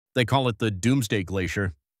They call it the Doomsday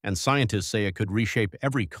Glacier, and scientists say it could reshape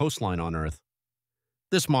every coastline on Earth.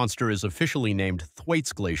 This monster is officially named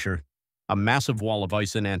Thwaites Glacier, a massive wall of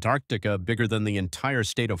ice in Antarctica bigger than the entire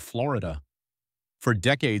state of Florida. For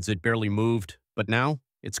decades, it barely moved, but now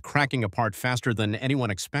it's cracking apart faster than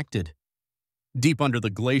anyone expected. Deep under the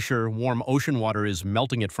glacier, warm ocean water is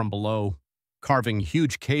melting it from below, carving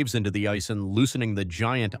huge caves into the ice and loosening the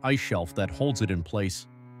giant ice shelf that holds it in place.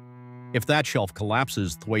 If that shelf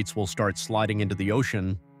collapses, Thwaites will start sliding into the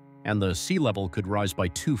ocean, and the sea level could rise by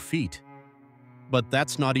 2 feet. But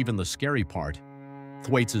that's not even the scary part.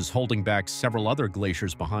 Thwaites is holding back several other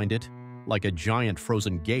glaciers behind it, like a giant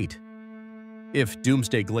frozen gate. If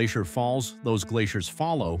Doomsday Glacier falls, those glaciers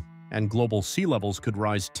follow, and global sea levels could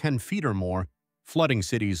rise 10 feet or more, flooding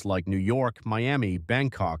cities like New York, Miami,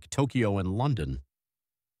 Bangkok, Tokyo, and London.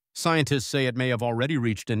 Scientists say it may have already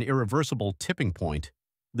reached an irreversible tipping point.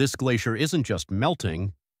 This glacier isn't just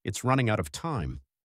melting, it's running out of time.